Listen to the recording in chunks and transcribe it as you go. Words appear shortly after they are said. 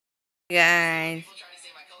Guys,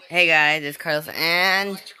 hey guys, it's Carlos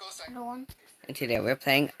Another one. and today we're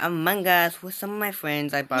playing Among Us with some of my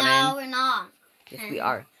friends I brought No, in. we're not. Yes, we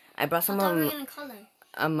are. I brought I some thought we of were gonna call them.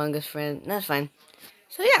 Among Us friends. No, it's fine.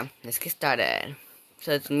 So yeah, let's get started.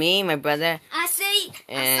 So it's me, my brother,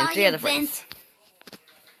 and three other friends.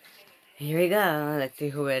 Here we go. Let's see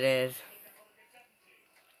who it is.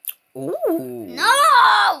 Ooh.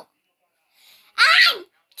 No! I'm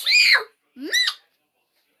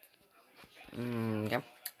Okay.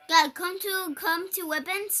 God, come to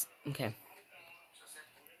weapons. Okay.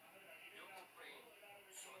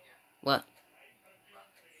 What?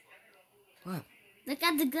 What? Look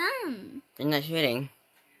at the gun. They're not shooting.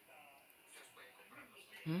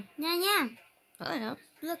 Yeah. Oh, no.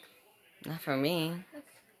 Look. Not for me. Look.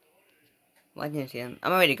 Why didn't you see him?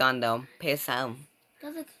 I'm already gone though. Peace out.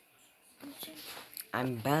 Look.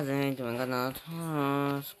 I'm busy doing another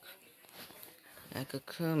task. Like a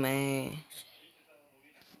crewmate.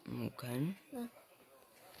 Okay. Yeah.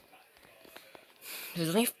 There's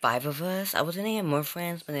only 5 of us. I was gonna get more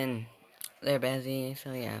friends, but then they're busy,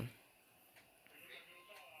 so yeah.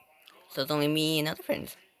 So it's only me and other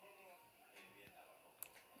friends.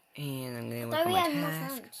 And I'm gonna work on my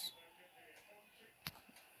task.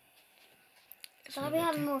 I thought we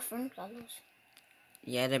had more friends, Carlos.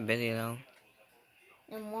 Yeah, they're busy though.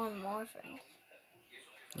 And more friends.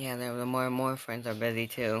 Yeah, the more and more friends are busy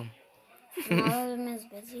too. And all of them is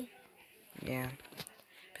busy. Yeah.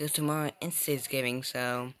 Because tomorrow is Thanksgiving,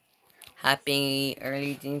 so happy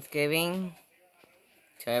early Thanksgiving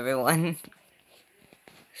to everyone.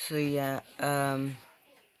 So yeah, I'm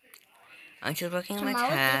just working on my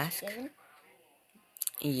task.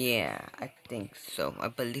 Yeah, I think so. I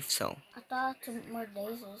believe so. I thought 2 more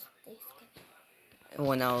days was Thanksgiving.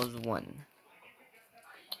 When I was 1.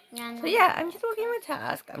 Yeah, So yeah, I'm just working on my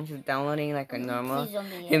task. I'm just downloading like a normal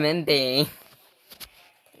human being.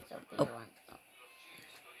 Oh.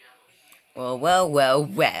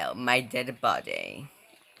 Well, my dead body.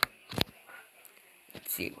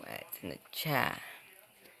 Let's see what's in the chat.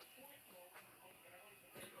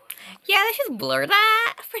 Yeah, let's just blur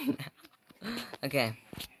that for now. Okay.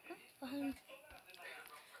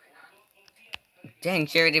 Dang,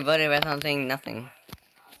 she already voted by something, nothing.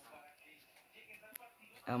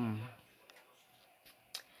 I don't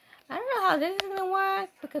know how this is gonna work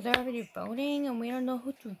because they're already voting and we don't know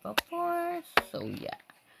who to vote for. So yeah,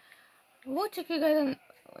 we'll check you guys on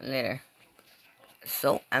later.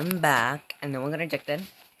 So I'm back and no one got rejected.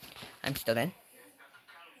 I'm still in.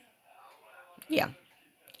 Yeah.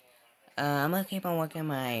 I'm gonna keep on working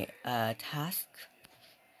my task,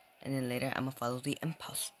 and then later I'm gonna follow the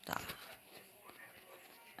imposter.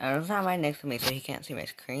 It's not right next to me, so he can't see my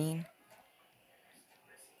screen.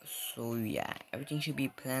 So yeah, everything should be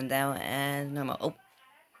planned out as normal. Oh,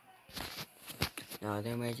 no, the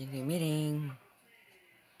emergency meeting.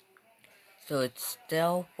 So it's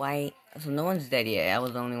still white. So no one's dead yet. I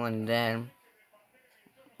was the only one dead.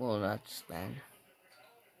 Well, that's bad.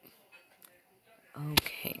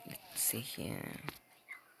 Okay, let's see here.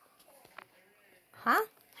 Huh?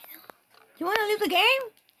 You wanna leave the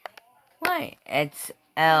game? Why? It's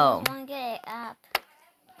L. I want to get an app.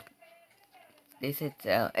 This is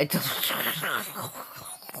L. It's.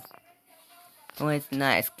 Oh, it's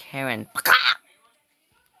not. It's Karen.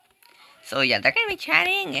 So yeah, they're gonna be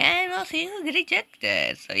chatting, and we'll see who gets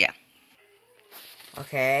ejected. So yeah.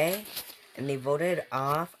 Okay, and they voted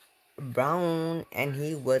off Brown, and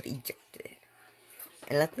he was ejected.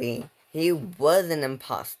 And luckily, he was an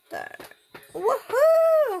imposter.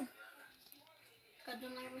 Woohoo!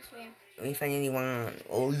 We finally won.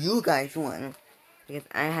 Oh, you guys won. Because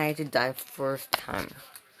I had to die first time.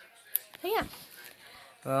 So yeah.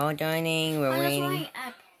 We're all joining. We're waiting.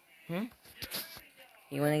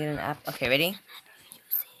 You want to get an app? Okay, ready?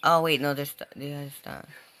 Oh, wait. No, there's stuff.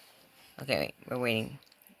 Okay, wait. We're waiting.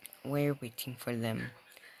 We're waiting for them.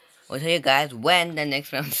 We'll tell you guys when the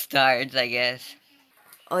next round starts, I guess.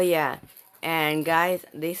 Oh, yeah. And guys,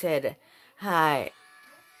 they said, hi,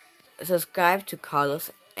 subscribe to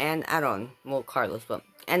Carlos and Aaron. Well, Carlos, but,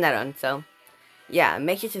 and Aaron. So, yeah,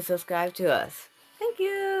 make sure to subscribe to us. Thank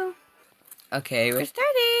you. Okay, we're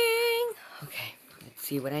starting. Okay, let's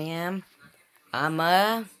see what I am.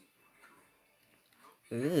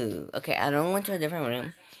 Ooh, okay, I don't went to a different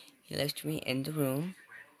room. He left me in the room.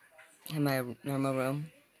 In my normal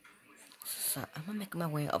room. So, I'm gonna make my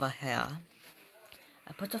way over here.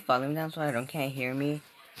 I put the volume down so I can't hear me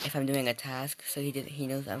if I'm doing a task. So he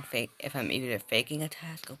knows I'm fake. If I'm either faking a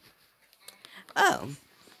task. Oh.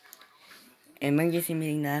 Emergency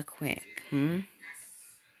meeting that quick. I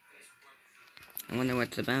wonder what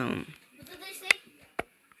it's about. What did they say?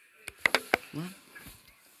 What?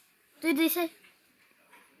 Did they say?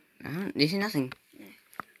 They say nothing.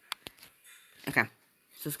 Okay.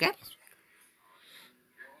 So Skip,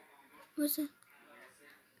 What's it?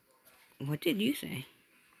 what did you say?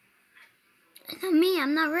 It's not me.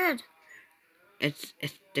 I'm not red. It's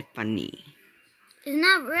Stephanie. It's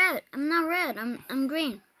not red. I'm not red. I'm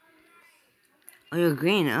green. Oh, you're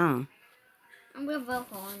green. Oh. I'm gonna vote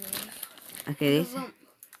for one. Okay.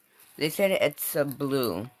 They said it's a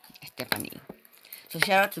blue. Stephanie. So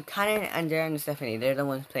shout out to Conan, Andrea, and Stephanie. They're the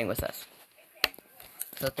ones playing with us.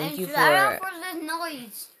 So thank you for. Shout out for this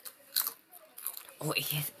noise. Oh,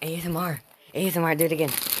 yes, ASMR. ASMR. Do it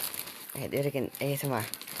again. Okay, do it again. ASMR.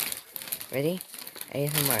 Ready?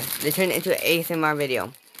 ASMR. They turned it into an ASMR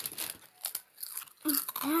video.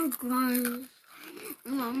 Oh God.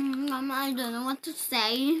 Mama, I don't know what to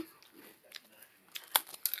say.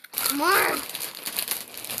 More.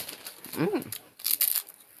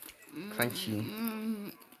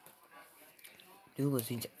 Crunchy. Dude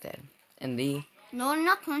was ejected. And they No,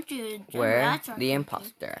 not crunchy. were the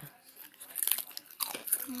imposter.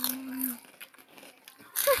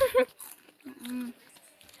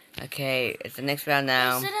 Okay, it's the next round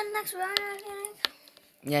now. Is it the next round, I think?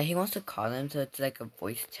 Yeah, he wants to call them, so it's like a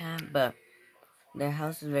voice chat, but their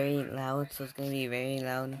house is very loud, so it's gonna be very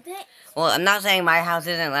loud. Well, I'm not saying my house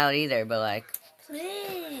isn't loud either, but like,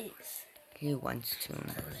 Please. he wants to.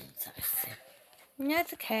 Yeah,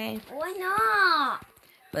 it's okay. Why not?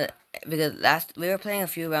 But because we were playing a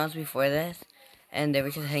few rounds before this, and they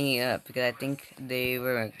were just hanging up because I think they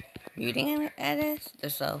were muting at it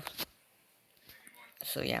themselves.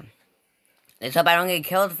 So yeah, let's hope I don't get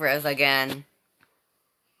killed first again,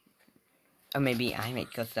 or maybe I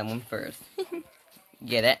might kill someone first.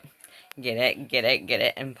 Get it? Get it? Get it? Get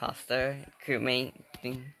it? Imposter, crewmate,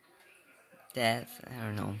 thing. Death. I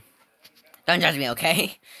don't know. Don't judge me,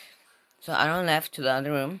 okay? So I don't left to the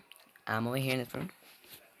other room. I'm over here in this room.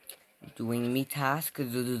 Doing me task.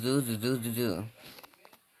 Do.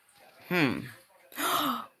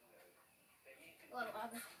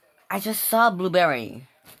 I just saw blueberry.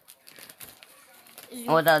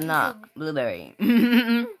 Was that not blueberry?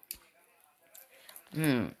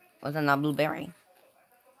 Was that not blueberry?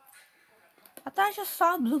 I thought I just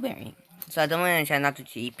saw blueberry. So I don't want to try not to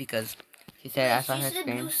cheat because she said I saw her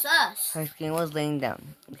screen. Blue sus. Her screen was laying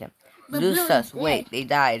down. Okay. But Blue blue sus. is Wait, dead. they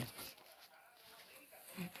died.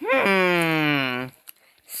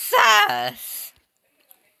 Sus.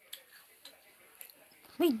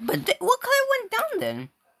 Wait, but what color went down then?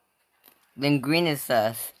 Then green is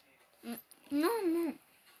sus. No.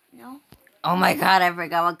 Oh my god, I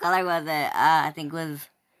forgot what color was it. I think it was...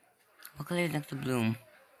 What color is next to bloom?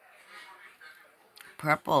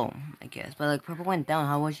 Purple, I guess. But like purple went down.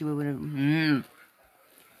 How was she able to...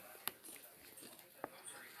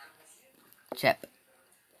 Chip.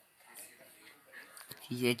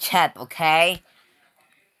 She's a chip, okay?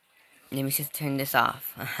 Let me just turn this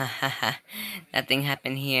off. Nothing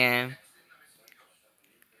happened here.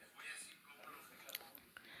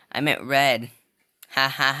 I meant red. Ha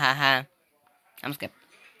ha ha ha.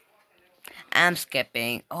 I'm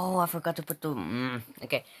skipping. Oh, I forgot to put the...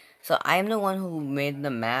 Okay. So, I'm the one who made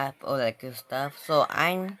the map, or like this stuff. So,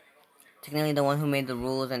 I'm technically the one who made the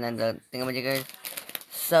rules and then the thingamajiggers.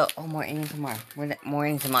 So, oh, more ASMR. More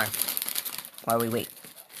ASMR. While we wait.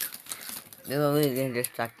 This will really gonna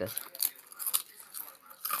distract us.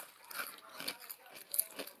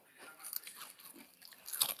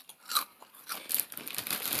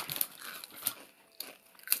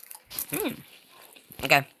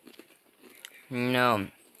 Okay. No.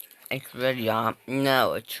 It's ready, y'all.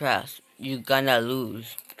 No, trust. You gonna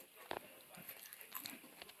lose.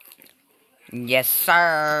 Yes,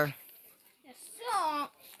 sir. Yes, sir.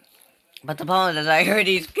 But the problem is I heard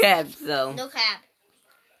he's capped, so... No cap.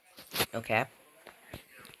 No cap.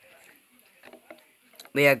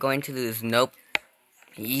 We are going to lose. Nope.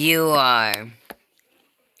 You are.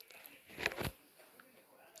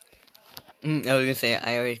 I was gonna say,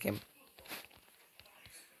 I already came.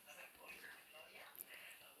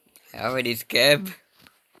 I already skipped.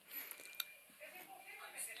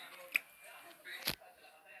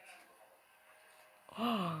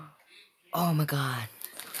 Oh my god.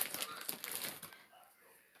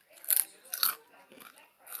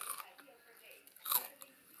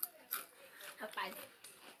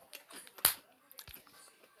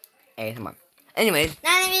 ASMR. Anyways.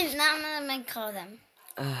 Now let me call them.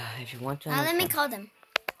 If you want to. Now let me call them.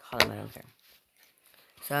 Call them, I don't care.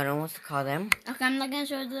 So I don't want to call them. Okay, I'm not gonna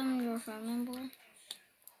show them your phone number.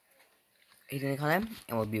 He's gonna call them,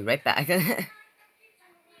 and we'll be right back.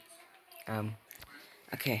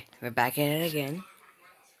 Okay, we're back at it again.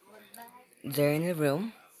 they're in a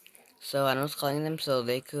room. So I was calling them so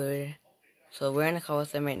they could. So we're in a call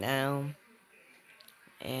with them right now.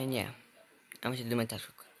 And yeah, I'm gonna do my task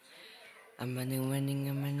real quick. I'm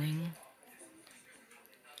running.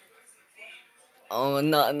 Oh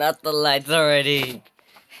no, not the lights already.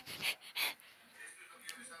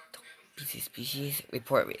 Species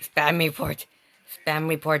report. Spam report. Spam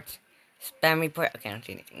report. Spam report. Okay, I don't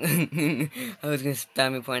see anything. I was gonna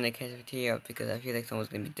spam report in the cafeteria because I feel like someone's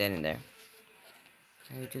gonna be dead in there.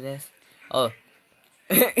 Can we do this? Oh.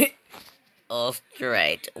 Oh,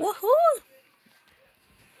 straight. Woohoo!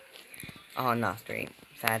 Oh, not straight.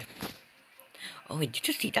 Sad. Oh, wait, did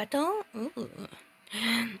you see that though? Ooh.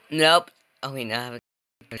 Nope. Oh, wait, now I have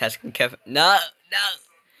a task from Kevin. No,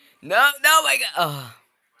 my god. Oh.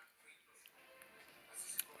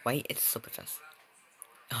 Why? It's super fast.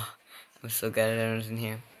 Oh, I'm so glad everyone's in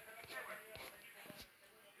here.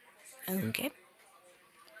 Okay.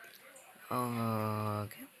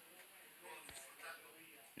 Okay.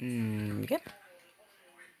 Okay.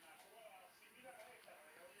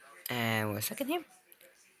 And we're second here.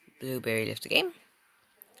 Blueberry left the game.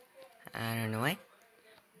 I don't know why.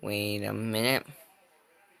 Wait a minute.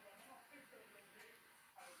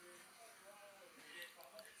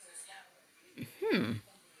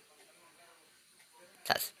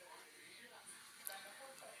 Test.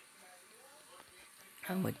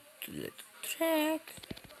 I'm going to do the track.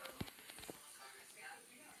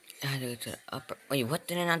 I had to go to the upper. Wait, what?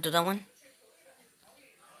 Did I not do that one?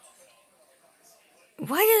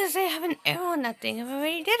 Why does it say I have an arrow on that thing if I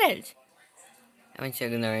already did it? I'm still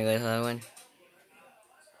gonna go to the other one.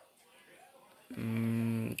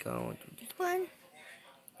 Go to this one.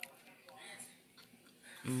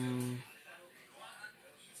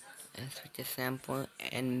 Let's switch the sample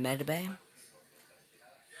and medbay.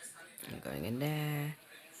 I'm going in there.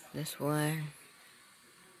 This one.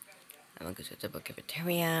 I'm gonna go to the double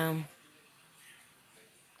cafeteria.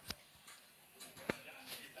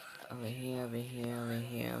 Over here.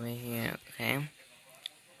 Okay.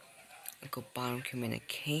 I'll go bottom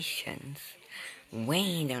communications.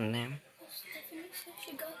 Way down there. Stephanie said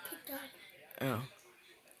she got kicked out. Oh.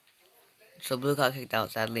 So Blue got kicked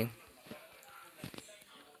out, sadly.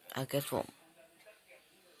 I guess we'll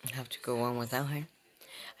have to go on without her.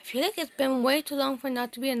 I feel like it's been way too long for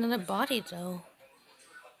not to be another body, though.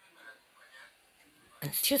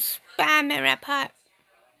 It's just spam and rap hot.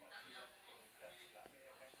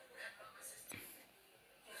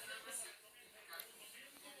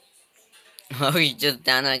 Oh, she's just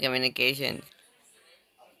down on communication.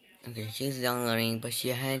 Okay, she's downloading, but she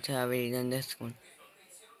had to already done this one.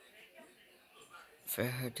 For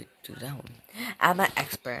her to do that one. I'm an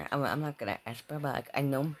expert. I'm not good at expert, but like, I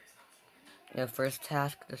know the first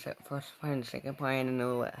task, the first part, and the second part, and I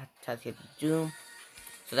know what task you have to do.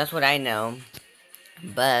 So that's what I know.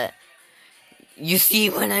 But you see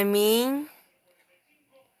what I mean?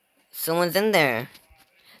 Someone's in there.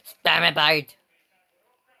 Spam it, bite.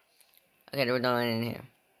 Okay, we're done in here.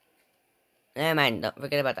 Never mind. Don't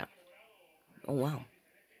forget about that. Oh wow.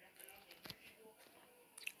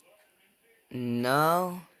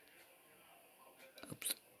 No.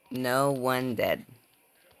 Oops. No one dead.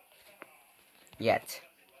 Yet.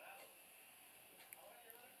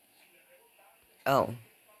 Oh.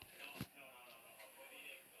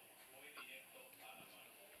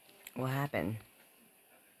 What happened?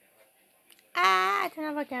 Ah, I don't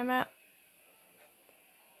have a camera.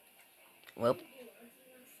 Whoop.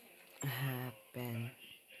 Happened.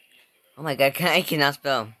 Oh my god, I cannot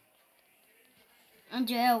spell.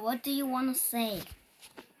 Andrea, what do you want to say?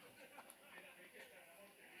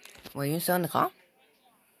 Were you still on the call?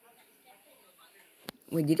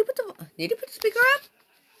 Wait, did you put the speaker up?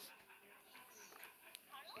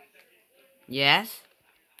 Yes.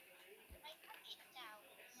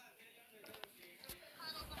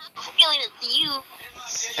 Feeling it's you.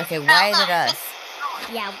 Okay, why is it us?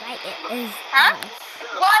 Yeah, right. It is.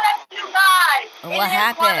 What have you guys? Oh, what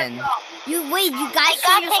happened? You guys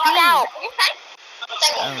Got kicked out.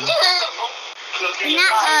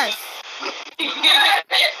 Not us.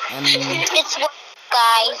 It's what,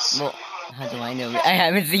 guys. Well, how do I know? I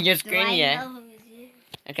haven't seen your screen yet.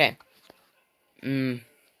 Okay. I'm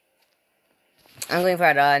going for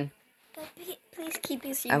a run. Please keep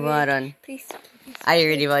it secret. I'm going to run. Please keep it secret. I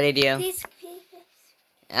already voted you. Please keep it.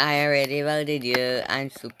 I already voted you. I'm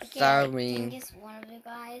super sorry. Can just one of you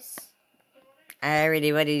guys. I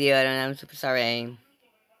already voted you, and I'm super sorry.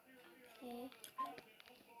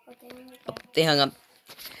 Okay. Oh, they hung up.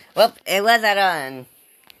 Well, it was a run.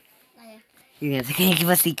 Can you give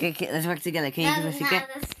a secret? Let's work together. Can you give a secret?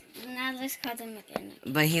 Now let's call them again.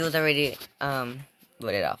 But he was already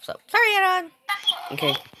put it off. So sorry, Aaron.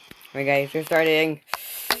 Okay, alright, guys, we're starting.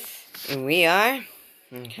 And we are.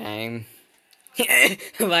 Okay.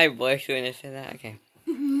 My voice when I said that. Okay.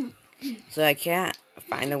 So I can't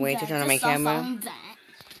find a way to turn on my camera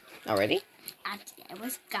already. It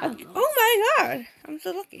was Oh, gone. oh my god! I'm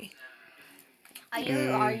so lucky. Are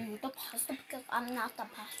you the pasta? Because I'm not the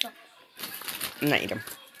pasta. I'm not eating.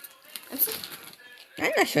 I'm so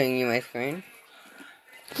I'm not showing you my screen.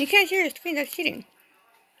 You can't share your screen. That's cheating.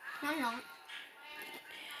 no.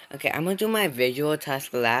 Okay, I'm gonna do my visual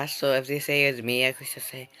task last. So if they say it's me, I could just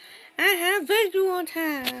say, I have visual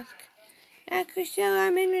task. I could show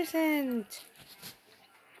I'm innocent.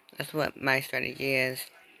 That's what my strategy is.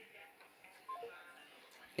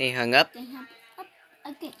 They hung up. They have up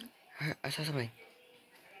again. I saw something.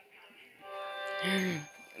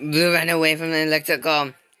 Blue ran away from the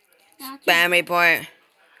electrical. Spam report.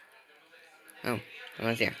 Oh, I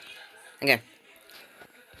was here. Okay.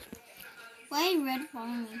 Why red for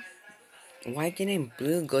me? Why didn't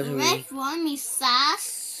blue go to Red me? for me,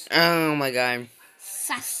 sass. Oh my god.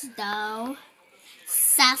 Sass though.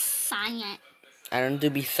 Sass science. I don't do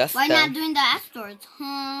be sus Why though. not doing the afterwards,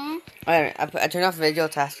 huh? Alright, I turn off visual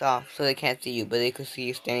task off so they can't see you, but they could see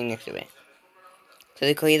you standing next to it. So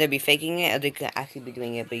they could either be faking it or they could actually be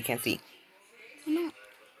doing it, but you can't see. No.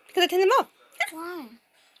 Because I turned them off. Why?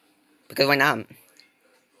 Because why not?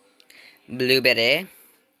 Blueberry.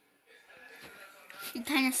 You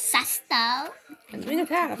kind of sass though. I'm doing a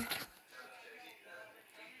task.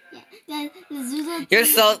 Yeah. The You're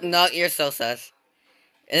so you're so sus.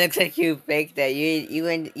 It looks like you faked that. You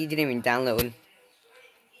didn't even download.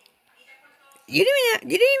 You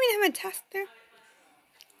didn't even have a task there.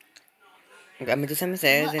 Okay, I'm gonna do some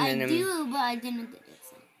says But and then I do, but I didn't do it.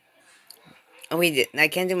 So. oh wait, I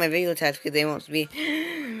can't do my video task because they won't be.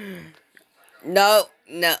 No.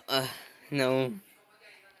 No.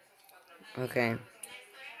 Okay.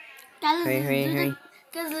 Hurry.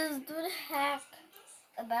 Because let's do the hack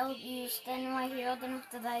about you standing right here. Then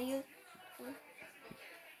after that, you.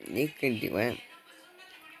 You can do it.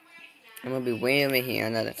 I'm gonna be way over here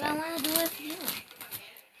another But I time. want to do it with you.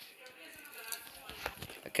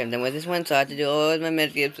 Okay, I'm done with this one, so I have to do all of my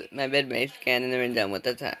bed base scan, and then we're done with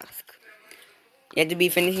the task. You have to be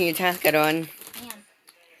finishing your task, Aaron.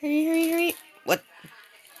 Hurry. What?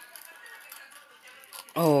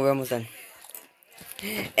 Oh, we're almost done.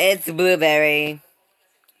 It's Blueberry.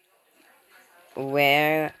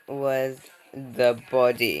 Where was the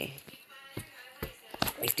body?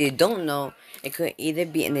 If you don't know, it could either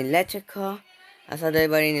be an electrical. I saw the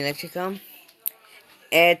body in electrical.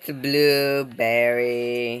 It's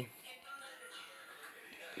Blueberry.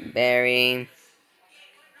 Berry.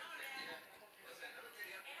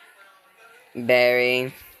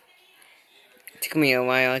 Took me a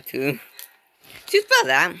while to spell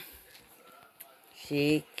that.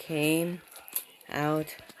 She came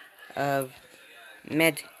out of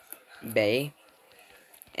Med Bay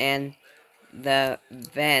and the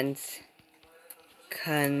vents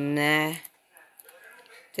connected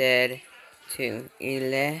to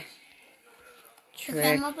electrical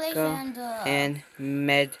and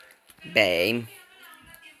Med Bay.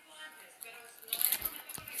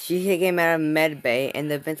 She came out of Med Bay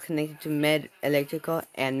and the vents connected to Electrical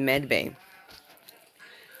and Med Bay.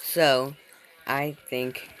 So, I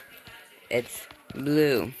think it's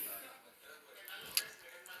blue.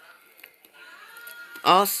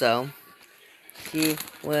 Also, she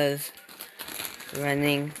was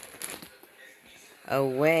running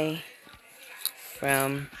away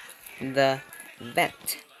from the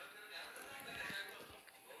vent.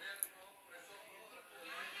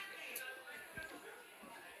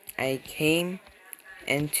 I came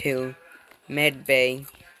into Medbay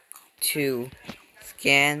to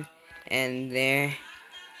scan, and there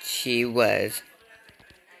she was.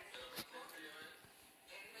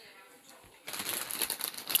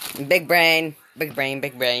 Big brain.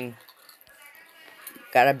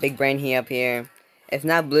 Got a big brain here up here. If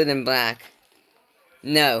not blue, then black.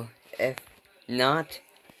 No, if not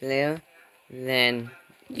blue, then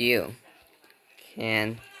you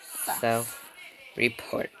can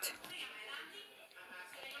self-report.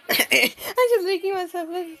 I'm just making myself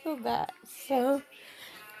look so bad. So,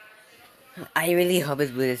 I really hope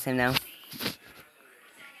it's blue this time now.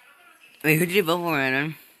 Wait, who did you vote for,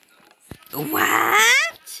 Adam?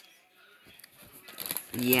 What?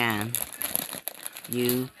 Yeah,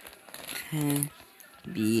 you can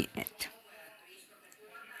be it.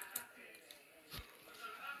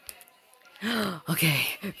 Okay,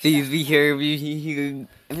 please be here. If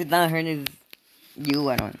it's not her, it's you,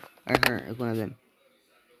 I don't. Or her, it's one of them.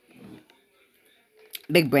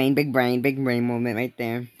 Big brain moment right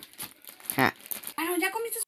there. Ha.